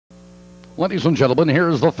Ladies and gentlemen,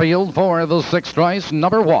 here's the field for the sixth race.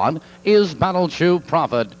 Number 1 is Battle Shoe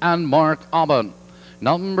Prophet and Mark Aubin.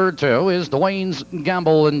 Number 2 is Dwayne's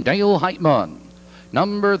Gamble and Dale Heitman.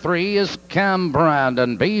 Number 3 is Cam Brand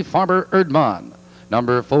and B. Farber Erdman.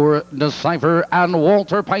 Number 4, Decipher and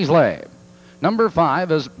Walter Paisley. Number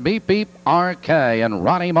 5 is Beep Beep RK and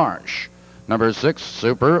Ronnie Marsh. Number 6,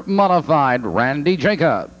 Super Modified, Randy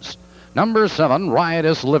Jacobs. Number 7,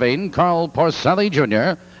 Riotous Living, Carl Porcelli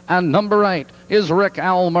Jr. And number 8 is Rick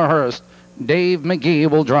Almerhurst. Dave McGee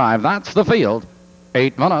will drive. That's the field.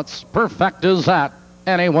 8 minutes. Perfect is at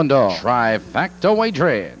any window. Trifecta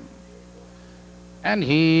wagering. And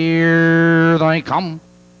here they come.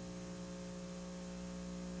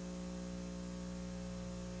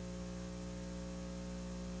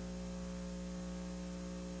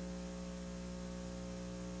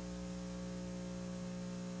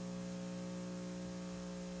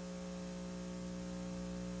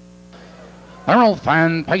 Earl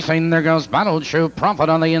Fan pacing. There goes Battle Shoe Prophet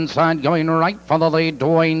on the inside, going right for the lead.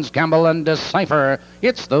 Dwayne's Gamble and Decipher.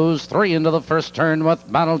 It's those three into the first turn with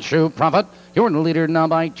Battle Shoe Prophet. You're the leader now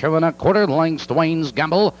by 2 1/4 lengths. Dwayne's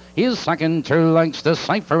Gamble is second, 2 lengths.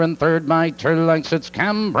 Decipher in third by 2 lengths. It's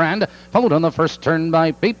Cam Brand, followed on the first turn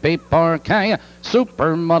by Beep Beep RK.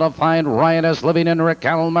 Super Modified, Riotous Living, and Rick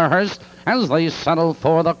Almerhurst. As they settle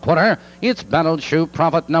for the quarter, it's Battle Shoe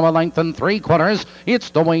Prophet now a length and 3/4.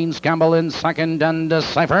 It's Dwayne's Gamble in second and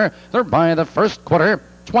Decipher. They're by the first quarter,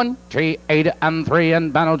 28 3,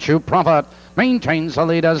 and Battle Shoe Prophet maintains the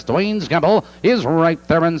lead as Dwayne's Gamble is right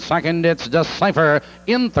there in second. It's Decipher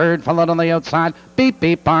in third, followed on the outside. Beep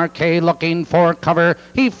Beep RK looking for cover.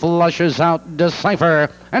 He flushes out Decipher.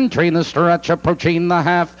 Entering the stretch, approaching the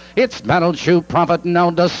half. It's Battle Shoe Prophet.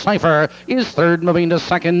 Now Decipher is third, moving to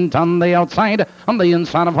second on the outside. On the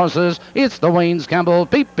inside of horses, it's Dwayne's Gamble,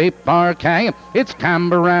 Beep Beep RK. It's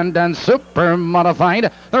Camberand and Super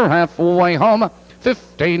Modified. They're halfway home.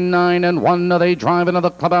 59 1. They drive into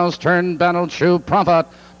the clubhouse turn. Battle Shoe Prophet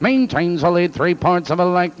maintains a lead 3 parts of a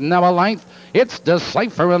length, now a length. It's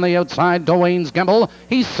Decipher on the outside. Dwayne's Gamble,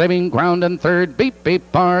 he's saving ground in third. Beep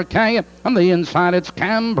Beep RK. On the inside, it's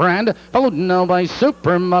Cam Brand, followed now by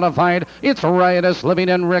Super Modified. It's Riotous Living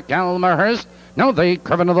and Rick Almerhurst. Now they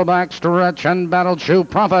curve into the back stretch, and Battle Shoe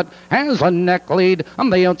Prophet has a neck lead. On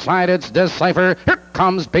the outside, it's Decipher. Here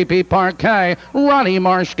comes Beep Beep RK. Ronnie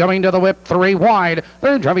Marsh going to the whip 3 wide.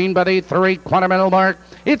 They're driving by the 3/4 middle mark.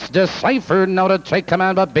 It's Decipher now to take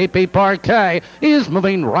command, but Beep Beep RK is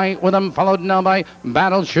moving right with him, followed now by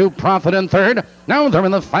Battle Shoe Prophet in third. Now they're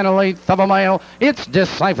in the final 1/8 of a mile. It's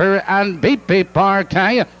Decipher and Beep Beep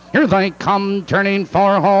RK. Here they come, turning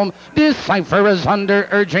for home. Decipher is under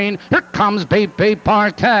urging. Here comes Beep Beep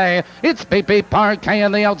RK. It's Beep Beep RK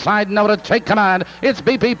on the outside now to take command. It's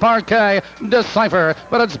Beep Beep RK, Decipher,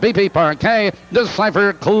 but it's Beep Beep RK.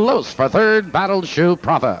 Decipher close for third. Battle Shoe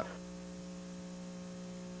Prophet.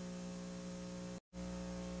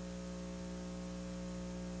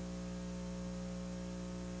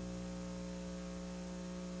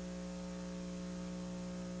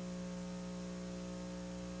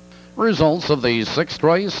 Results of the sixth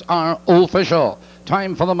race are official.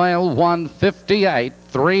 Time for the mile, 1:58,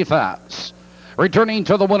 3 fast. Returning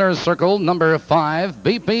to the winner's circle, number 5,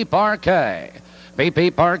 Beep Beep RK. Beep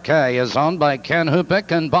Beep RK is owned by Ken Hupik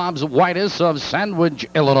and Bob's Whitus of Sandwich,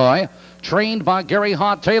 Illinois. Trained by Gary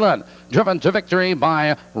Hot Talon. Driven to victory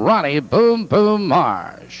by Ronnie Boom Boom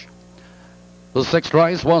Marsh. The sixth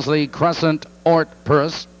race was the Crescent Ort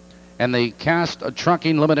Purse and the Cast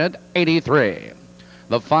Trucking Limited 83.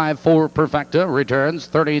 The 5-4 Perfecta returns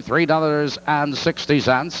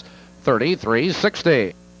 $33.60,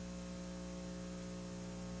 $33.60.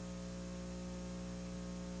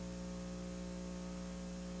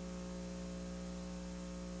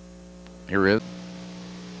 Here is.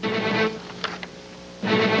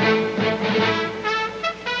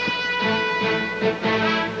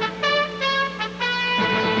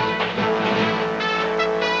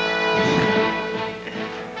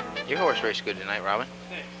 Your horse raced good tonight, Robin.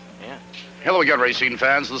 Yeah. Hello again, racing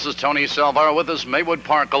fans. This is Tony Salvaro with this Maywood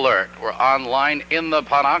Park Alert. We're online in the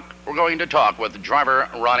paddock. We're going to talk with driver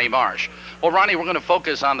Ronnie Marsh. Well, Ronnie, we're going to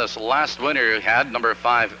focus on this last winner you had, number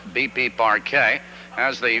 5, Beep Beep RK.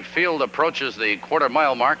 As the field approaches the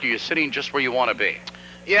quarter-mile mark, are you sitting just where you want to be?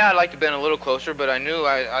 Yeah, I'd like to have been a little closer, but I knew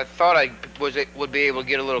I thought I would be able to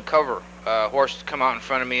get a little cover. Horse come out in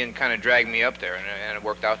front of me and kind of drag me up there, and it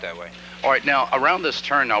worked out that way. All right, now, around this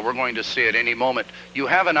turn now, we're going to see at any moment, you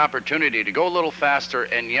have an opportunity to go a little faster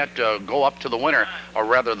and yet go up to the winner, or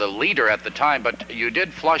rather the leader at the time, but you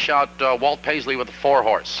did flush out Walt Paisley with a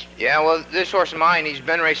 4-horse. Yeah, well, this horse of mine, he's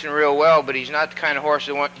been racing real well, but he's not the kind of horse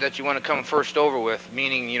that you want to come first over with,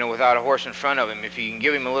 meaning, you know, without a horse in front of him. If you can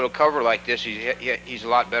give him a little cover like this, he's a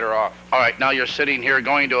lot better off. All right, now you're sitting here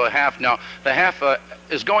going to a half. Now, the half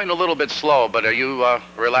is going a little bit slow, but are you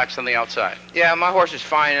relaxed on the outside? Yeah, my horse is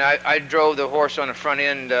fine. I drove the horse on the front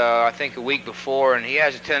end, I think, a week before, and he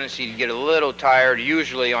has a tendency to get a little tired,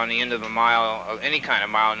 usually on the end of a mile, of any kind of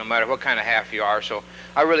mile, no matter what kind of half you are. So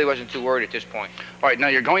I really wasn't too worried at this point. All right, now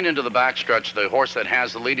you're going into the backstretch. The horse that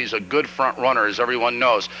has the lead, he's a good front runner, as everyone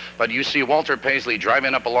knows. But you see Walter Paisley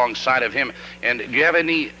driving up alongside of him. And do you have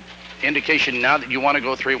any indication now that you want to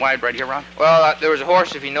go 3 wide right here, Ron? Well, there was a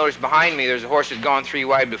horse, if you notice behind me, there's a horse that's gone 3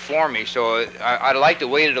 wide before me, so I'd like to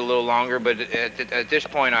wait it a little longer, but at this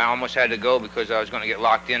point I almost had to go because I was going to get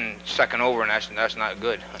locked in second over, and that's not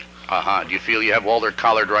good. Do you feel you have Walter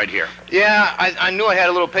collared right here? Yeah, I knew I had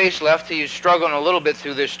a little pace left. He was struggling a little bit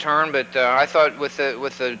through this turn, but I thought with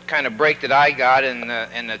the kind of break that I got and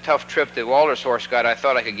the tough trip that Walter's horse got, I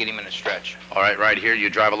thought I could get him in a stretch. All right, right here, you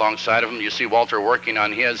drive alongside of him. You see Walter working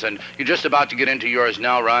on his, and you're just about to get into yours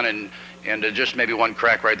now, Ron, and just maybe one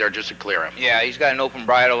crack right there just to clear him. Yeah, he's got an open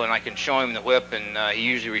bridle, and I can show him the whip, and he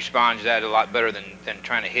usually responds to that a lot better than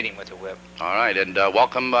trying to hit him with the whip. All right, and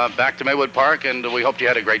welcome back to Maywood Park, and we hope you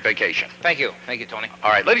had a great vacation. Thank you. Thank you, Tony.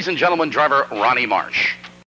 All right, ladies and gentlemen, driver Ronnie Marsh.